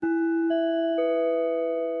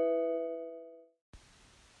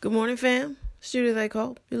Good morning, fam. Studio They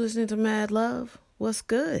Call. You're listening to Mad Love. What's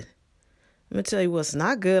good? I'm going to tell you what's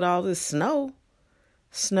not good. All this snow.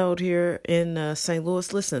 Snowed here in St.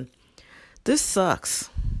 Louis. Listen, this sucks.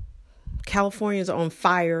 California's on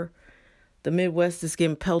fire. The Midwest is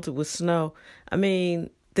getting pelted with snow. I mean,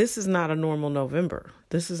 this is not a normal November.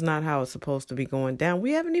 This is not how it's supposed to be going down.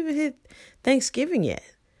 We haven't even hit Thanksgiving yet.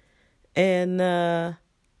 And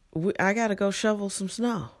I got to go shovel some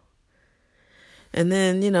snow. And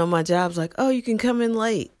then, my job's like, oh, you can come in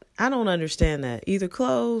late. I don't understand that. Either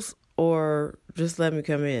close or just let me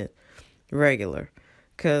come in regular.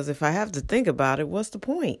 Because if I have to think about it, what's the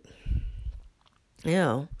point?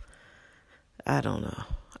 I don't know.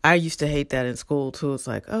 I used to hate that in school, too. It's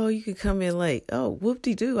like, oh, you can come in late. Oh,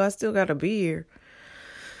 whoop-de-doo, I still got to be here.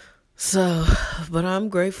 So, but I'm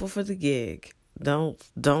grateful for the gig.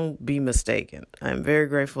 Don't be mistaken. I'm very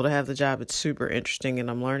grateful to have the job. It's super interesting and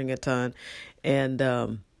I'm learning a ton. And,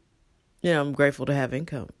 I'm grateful to have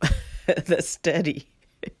income that's steady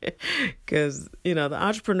because, the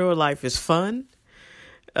entrepreneur life is fun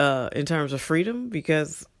in terms of freedom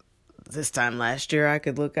because this time last year I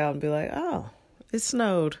could look out and be like, oh, it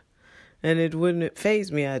snowed and it wouldn't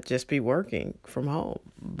faze me. I'd just be working from home.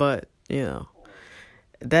 But, that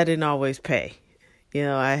didn't always pay.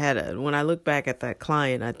 When I look back at that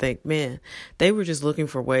client, I think, man, they were just looking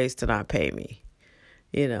for ways to not pay me.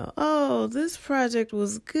 Oh, this project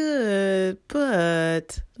was good,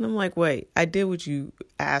 but and I'm like, wait, I did what you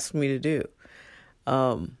asked me to do.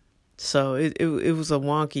 So it was a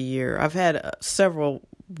wonky year. I've had several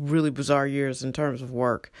really bizarre years in terms of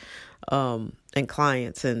work, and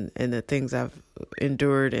clients and the things I've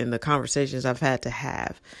endured and the conversations I've had to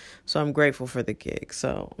have. So I'm grateful for the gig.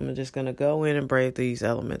 So I'm just going to go in and brave these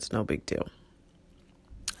elements. No big deal.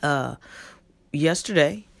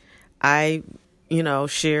 Yesterday, I,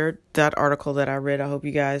 shared that article that I read. I hope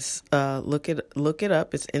you guys look it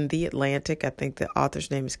up. It's in The Atlantic. I think the author's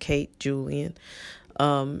name is Kate Julian.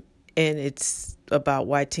 And it's about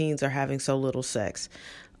why teens are having so little sex.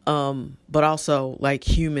 But also like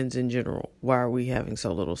humans in general. Why are we having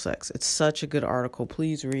so little sex? It's such a good article.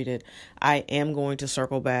 Please read it. I am going to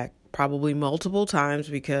circle back probably multiple times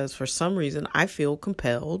because for some reason I feel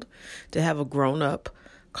compelled to have a grown-up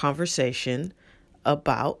conversation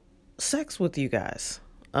about sex with you guys.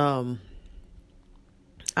 I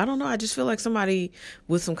don't know. I just feel like somebody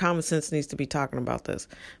with some common sense needs to be talking about this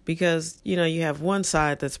because, you have one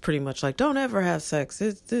side that's pretty much like, don't ever have sex.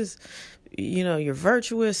 It's this, you're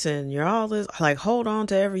virtuous and you're all this, like, hold on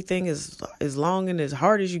to everything as long and as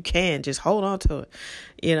hard as you can. Just hold on to it,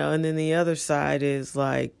 and then the other side is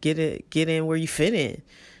like, get in where you fit in,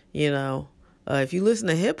 if you listen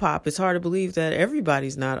to hip hop, it's hard to believe that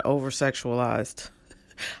everybody's not over sexualized.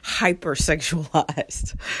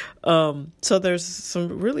 Hypersexualized. So there's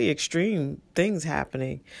some really extreme things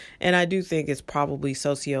happening. And I do think it's probably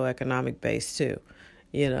socioeconomic based too.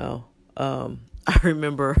 I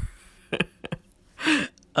remember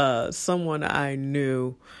someone I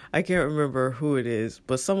knew, I can't remember who it is,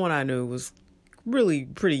 but someone I knew was really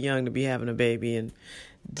pretty young to be having a baby and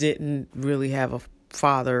didn't really have a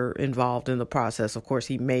father involved in the process. Of course,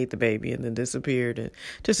 he made the baby and then disappeared, and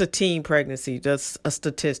just a teen pregnancy, that's a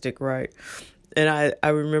statistic, right? And I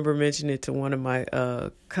remember mentioning it to one of my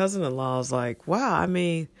cousin-in-laws, like, wow, I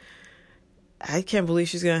mean, I can't believe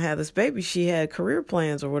she's going to have this baby. She had career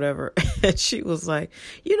plans or whatever. And she was like,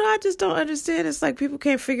 I just don't understand. It's like people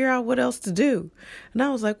can't figure out what else to do. And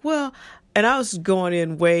I was like, well, and I was going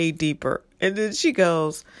in way deeper. And then she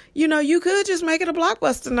goes, you could just make it a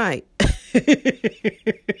Blockbuster night.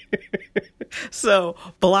 So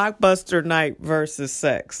Blockbuster night versus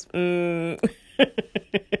sex.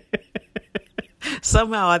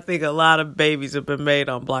 Somehow I think a lot of babies have been made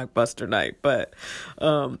on Blockbuster night, but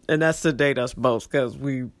and that's to date us both because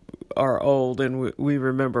we are old and we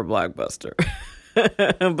remember Blockbuster.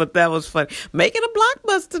 But that was funny. Make it a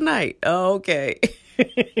Blockbuster night. Oh, okay.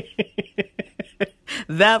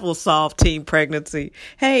 That will solve teen pregnancy.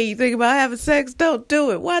 Hey, you think about having sex? Don't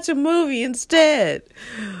do it. Watch a movie instead.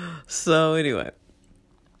 So anyway,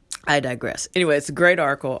 I digress. Anyway, it's a great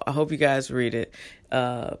article. I hope you guys read it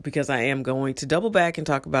because I am going to double back and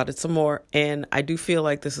talk about it some more. And I do feel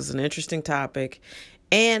like this is an interesting topic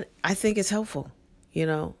and I think it's helpful.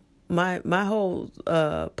 My whole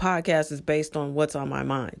podcast is based on what's on my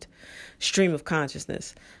mind. Stream of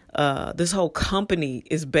consciousness. This whole company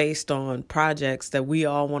is based on projects that we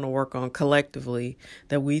all want to work on collectively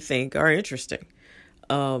that we think are interesting.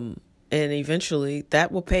 And eventually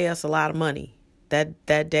that will pay us a lot of money.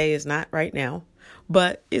 That day is not right now,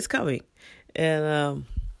 but it's coming. And,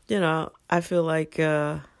 I feel like,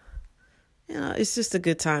 it's just a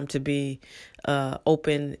good time to be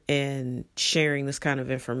open and sharing this kind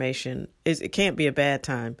of information. It can't be a bad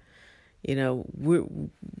time.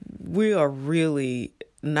 We are really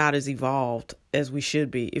not as evolved as we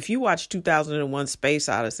should be. If you watch 2001 Space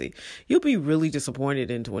Odyssey, you'll be really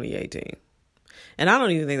disappointed in 2018. And I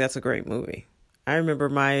don't even think that's a great movie. I remember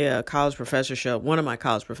my college professor showed, one of my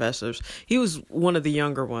college professors, he was one of the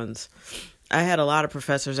younger ones. I had a lot of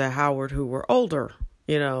professors at Howard who were older,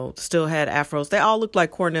 still had afros. They all looked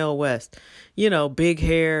like Cornel West, big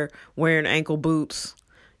hair, wearing ankle boots.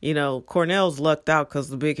 Cornell's lucked out because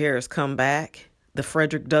the big hair has come back, the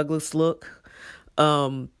Frederick Douglass look.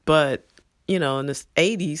 But, in the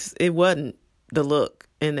 80s, it wasn't the look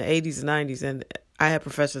in the 80s and 90s. And I had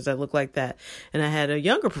professors that looked like that. And I had a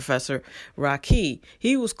younger professor, Rocky.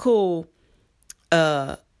 He was cool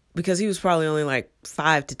because he was probably only like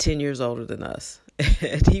 5 to 10 years older than us.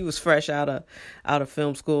 And he was fresh out of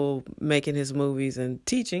film school, making his movies and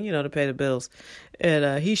teaching, to pay the bills.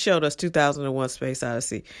 And he showed us 2001 Space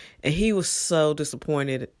Odyssey. And he was so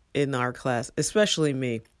disappointed in our class, especially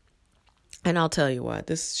me. And I'll tell you why.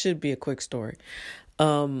 This should be a quick story.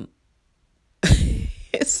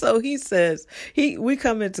 So he says, we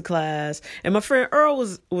come into class, and my friend Earl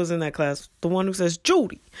was in that class, the one who says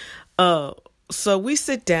Judy. So we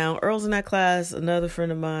sit down. Earl's in that class. Another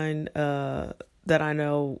friend of mine that I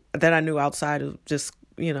knew outside of just,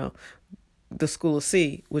 the School of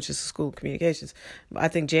C, which is the School of Communications. I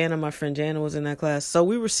think Jana, my friend Jana, was in that class. So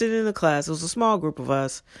we were sitting in the class. It was a small group of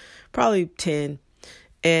us, probably 10.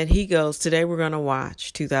 And he goes, today we're going to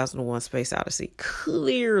watch 2001 Space Odyssey.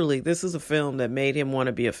 Clearly, this is a film that made him want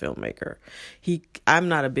to be a filmmaker. I'm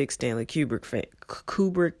not a big Stanley Kubrick fan.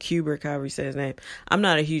 Kubrick, however you say his name. I'm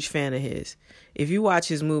not a huge fan of his. If you watch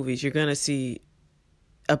his movies, you're going to see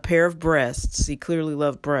a pair of breasts. He clearly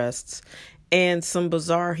loved breasts. And some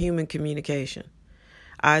bizarre human communication.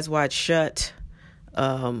 Eyes Wide Shut.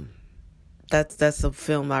 That's a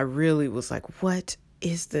film I really was like, what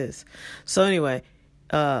is this? So anyway,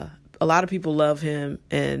 a lot of people love him,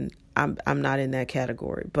 and I'm not in that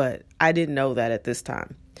category, but I didn't know that at this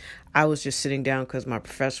time. I was just sitting down because my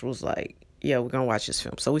professor was like, yeah, we're going to watch this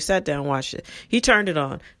film. So we sat down and watched it. He turned it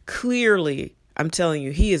on. Clearly, I'm telling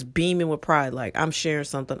you, he is beaming with pride. Like, I'm sharing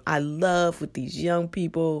something I love with these young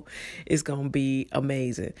people. It's going to be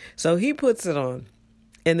amazing. So he puts it on.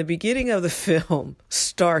 And the beginning of the film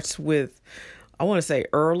starts with, I want to say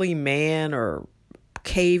early man or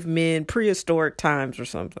cavemen, prehistoric times or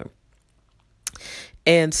something.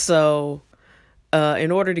 And so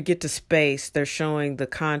in order to get to space, they're showing the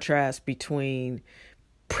contrast between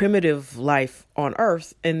primitive life on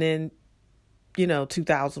Earth and then,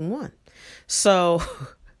 2001. So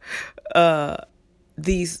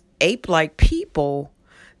these ape-like people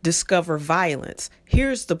discover violence.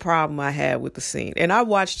 Here's the problem I had with the scene. And I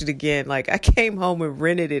watched it again. Like, I came home and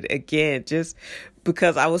rented it again just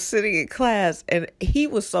because I was sitting in class and he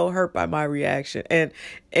was so hurt by my reaction. And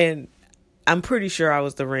I'm pretty sure I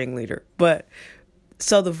was the ringleader. But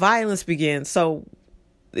so the violence begins. So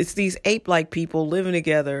it's these ape-like people living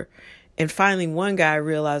together. And finally one guy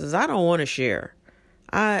realizes, I don't want to share.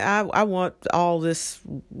 I want all this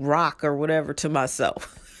rock or whatever to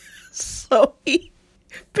myself. So he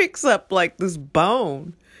picks up like this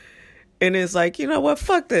bone and is like, you know what,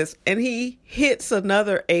 fuck this. And he hits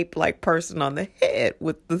another ape-like person on the head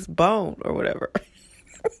with this bone or whatever.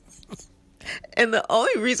 And the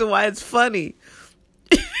only reason why it's funny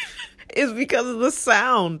is because of the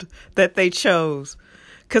sound that they chose.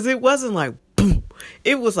 Because it wasn't like boom.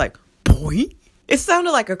 It was like boing. It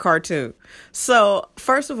sounded like a cartoon. So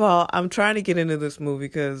first of all, I'm trying to get into this movie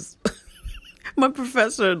because my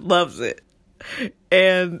professor loves it.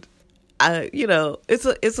 And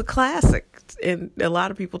it's a classic, and a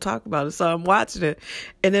lot of people talk about it. So I'm watching it,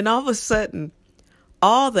 and then all of a sudden,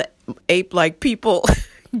 all the ape-like people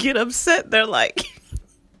get upset. They're like,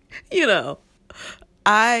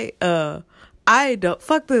 I don't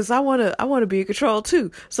fuck this. I want to be in control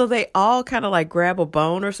too. So they all kind of like grab a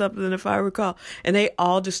bone or something, if I recall, and they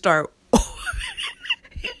all just start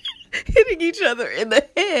hitting each other in the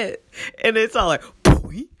head, and it's all like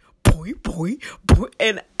boing, boing, boing, boing,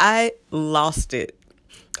 and I lost it.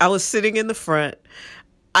 I was sitting in the front.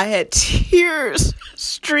 I had tears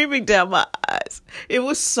streaming down my eyes. It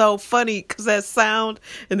was so funny because that sound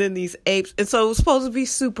and then these apes, and so it was supposed to be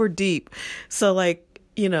super deep. So like,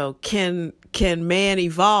 can man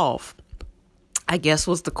evolve? I guess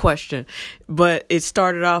was the question. But it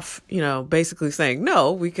started off, basically saying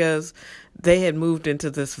no, because they had moved into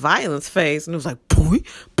this violence phase, and it was like, boing,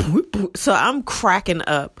 boing, boing. So I'm cracking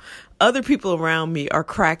up. Other people around me are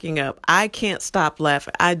cracking up. I can't stop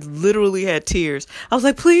laughing. I literally had tears. I was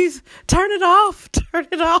like, please turn it off. Turn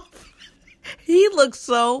it off. He looked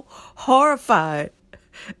so horrified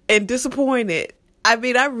and disappointed. I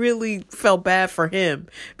mean, I really felt bad for him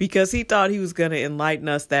because he thought he was going to enlighten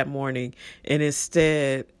us that morning. And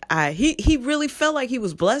instead, he really felt like he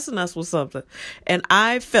was blessing us with something. And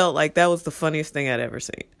I felt like that was the funniest thing I'd ever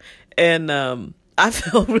seen. And I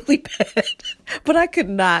felt really bad, but I could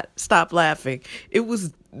not stop laughing. It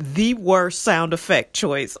was the worst sound effect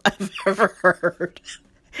choice I've ever heard.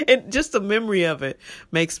 And just the memory of it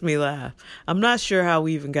makes me laugh. I'm not sure how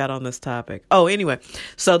we even got on this topic. Oh, anyway,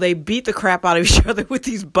 so they beat the crap out of each other with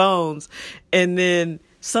these bones, and then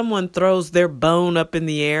someone throws their bone up in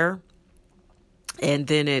the air, and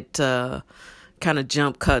then it kind of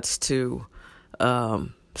jump cuts to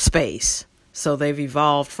space. So they've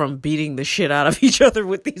evolved from beating the shit out of each other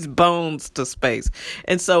with these bones to space.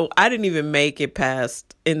 And so I didn't even make it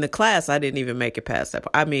past, in the class, I didn't even make it past that.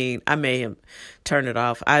 I mean, I made him turn it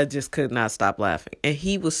off. I just could not stop laughing. And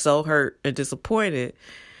he was so hurt and disappointed.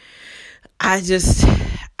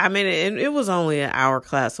 It was only an hour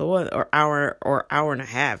class, or hour and a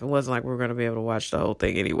half. It wasn't like we were going to be able to watch the whole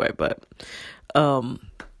thing anyway. But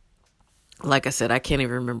like I said, I can't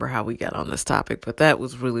even remember how we got on this topic, but that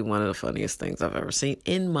was really one of the funniest things I've ever seen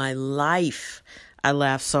in my life. I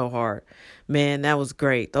laughed so hard. Man, that was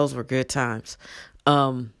great. Those were good times.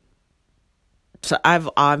 So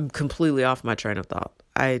I'm completely off my train of thought.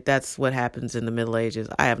 That's what happens in the Middle Ages.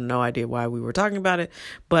 I have no idea why we were talking about it,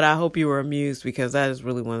 but I hope you were amused because that is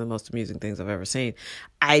really one of the most amusing things I've ever seen.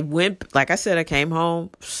 Like I said, I came home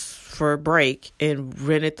for a break and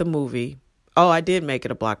rented the movie. Oh, I did make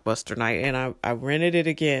it a blockbuster night, and I rented it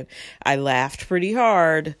again. I laughed pretty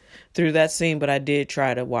hard through that scene, but I did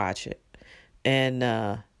try to watch it. And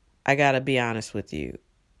I got to be honest with you.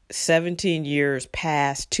 17 years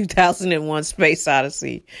past 2001 Space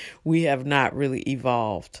Odyssey, we have not really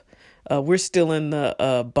evolved. We're still in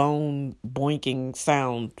the bone boinking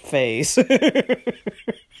sound phase.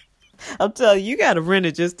 I'll tell you, you got to rent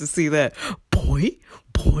it just to see that. Boing,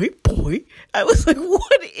 boing, boing. I was like,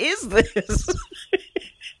 what is this?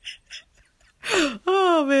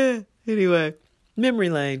 Oh, man. Anyway, memory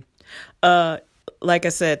lane. Like I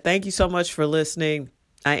said, thank you so much for listening.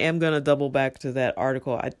 I am going to double back to that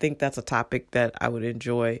article. I think that's a topic that I would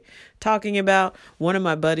enjoy talking about. One of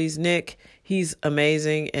my buddies, Nick, he's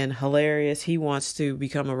amazing and hilarious. He wants to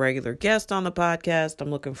become a regular guest on the podcast.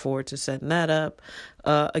 I'm looking forward to setting that up.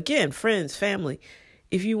 Again, friends, family,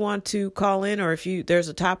 if you want to call in, or if there's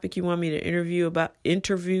a topic you want me to interview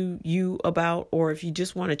you about, or if you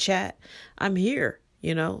just want to chat, I'm here.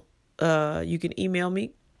 You can email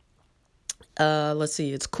me. Let's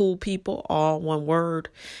see, it's cool people, all one word,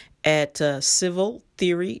 at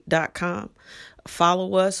civiltheory.com.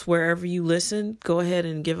 Follow us wherever you listen. Go ahead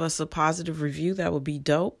and give us a positive review. That would be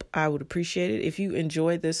dope. I would appreciate it. If you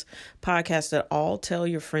enjoy this podcast at all, tell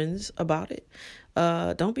your friends about it.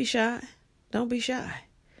 Don't be shy. Don't be shy.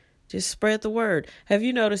 Just spread the word. Have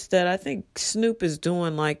you noticed that I think Snoop is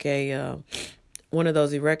doing like one of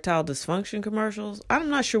those erectile dysfunction commercials? I'm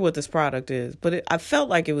not sure what this product is, but I felt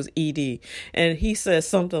like it was ED. And he says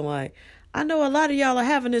something like, I know a lot of y'all are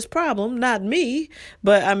having this problem, not me.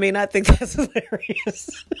 But I mean, I think that's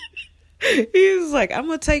hilarious. He's like, I'm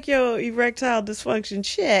going to take your erectile dysfunction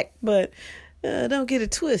check, but don't get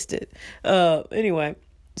it twisted. Anyway,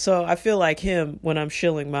 so I feel like him when I'm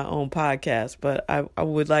shilling my own podcast, but I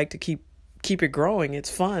would like to keep it growing. It's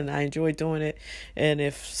fun. I enjoy doing it. And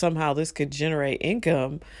if somehow this could generate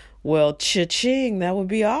income, well, cha-ching, that would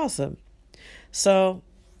be awesome. So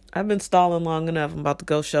I've been stalling long enough. I'm about to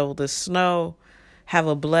go shovel this snow. Have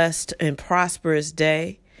a blessed and prosperous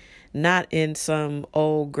day. Not in some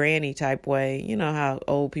old granny type way. You know how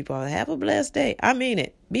old people are, have a blessed day. I mean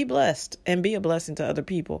it. Be blessed and be a blessing to other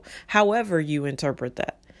people. However you interpret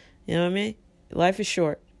that. You know what I mean? Life is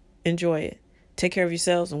short. Enjoy it. Take care of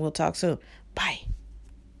yourselves, and we'll talk soon. Bye.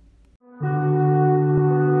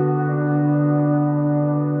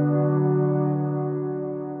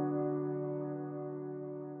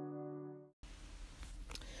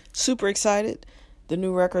 Super excited. The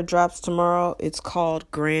new record drops tomorrow. It's called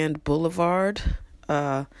Grand Boulevard.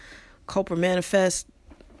 Cobra Manifest,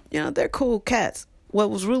 they're cool cats. What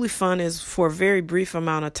was really fun is for a very brief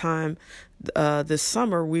amount of time this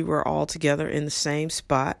summer, we were all together in the same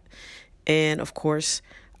spot. And of course,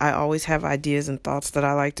 I always have ideas and thoughts that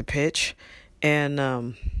I like to pitch. And,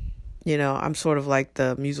 I'm sort of like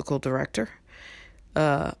the musical director,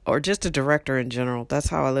 or just a director in general. That's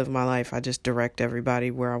how I live my life. I just direct everybody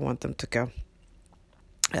where I want them to go.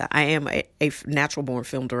 I am a natural born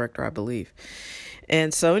film director, I believe.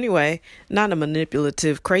 And so anyway, not in a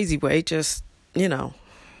manipulative, crazy way, just,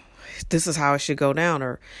 this is how it should go down,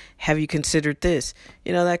 or have you considered this,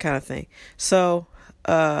 that kind of thing. So,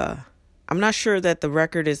 I'm not sure that the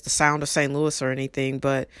record is the sound of St. Louis or anything,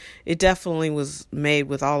 but it definitely was made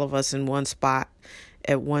with all of us in one spot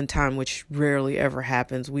at one time, which rarely ever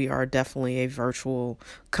happens. We are definitely a virtual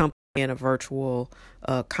company and a virtual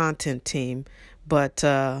content team, but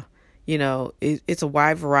it's a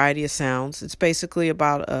wide variety of sounds. It's basically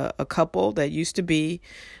about a couple that used to be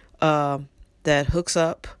that hooks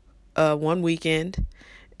up one weekend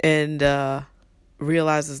and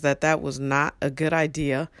realizes that was not a good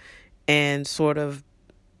idea, and sort of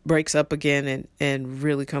breaks up again and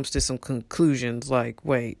really comes to some conclusions like,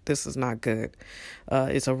 wait, this is not good.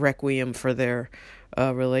 It's a requiem for their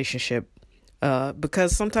relationship,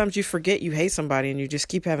 because sometimes you forget you hate somebody and you just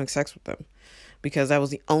keep having sex with them because that was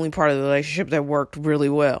the only part of the relationship that worked really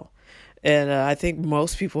well. And I think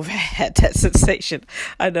most people have had that sensation.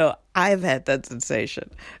 I know I've had that sensation.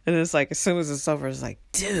 And it's like, as soon as it's over, it's like,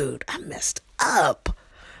 dude, I messed up.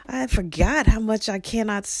 I forgot how much I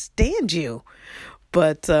cannot stand you.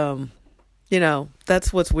 But,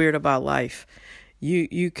 that's what's weird about life.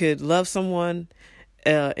 You could love someone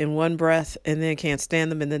in one breath and then can't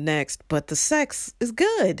stand them in the next, but the sex is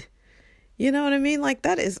good. You know what I mean? Like,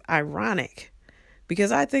 that is ironic,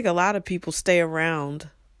 because I think a lot of people stay around,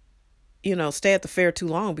 stay at the fair too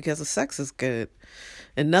long because the sex is good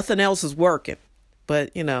and nothing else is working.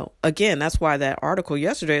 But, again, that's why that article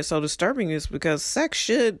yesterday is so disturbing, is because sex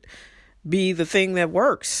should be the thing that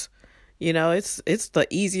works. It's the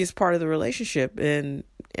easiest part of the relationship, and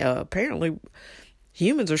apparently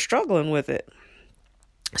humans are struggling with it.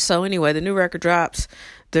 So anyway, the new record drops.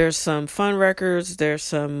 There's some fun records. There's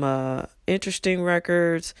some interesting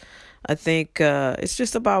records. I think it's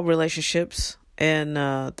just about relationships and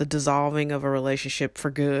the dissolving of a relationship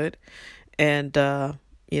for good, and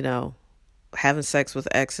having sex with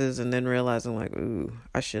exes and then realizing like, ooh,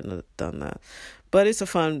 I shouldn't have done that. But it's a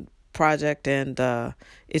fun project, and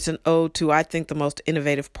it's an ode to, I think, the most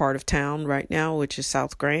innovative part of town right now, which is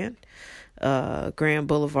South Grand. Grand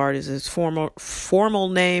Boulevard is its formal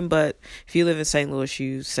name, but if you live in St. Louis,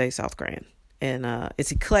 you say South Grand. And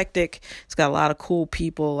it's eclectic. It's got a lot of cool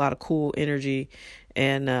people, a lot of cool energy,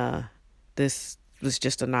 and this was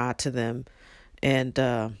just a nod to them.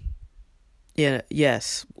 And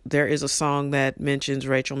yes, there is a song that mentions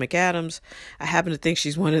Rachel McAdams. I happen to think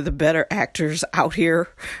she's one of the better actors out here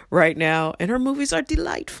right now, and her movies are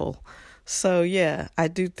delightful. So yeah, I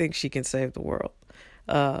do think she can save the world.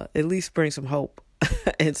 At least bring some hope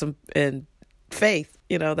and faith.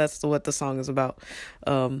 That's what the song is about.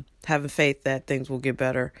 Having faith that things will get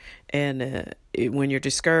better. And when you're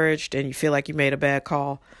discouraged and you feel like you made a bad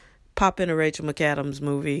call, pop in a Rachel McAdams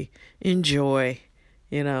movie. Enjoy.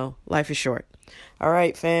 Life is short. All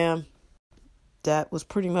right, fam. That was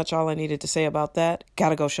pretty much all I needed to say about that.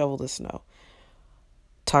 Gotta go shovel the snow.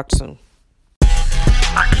 Talk soon.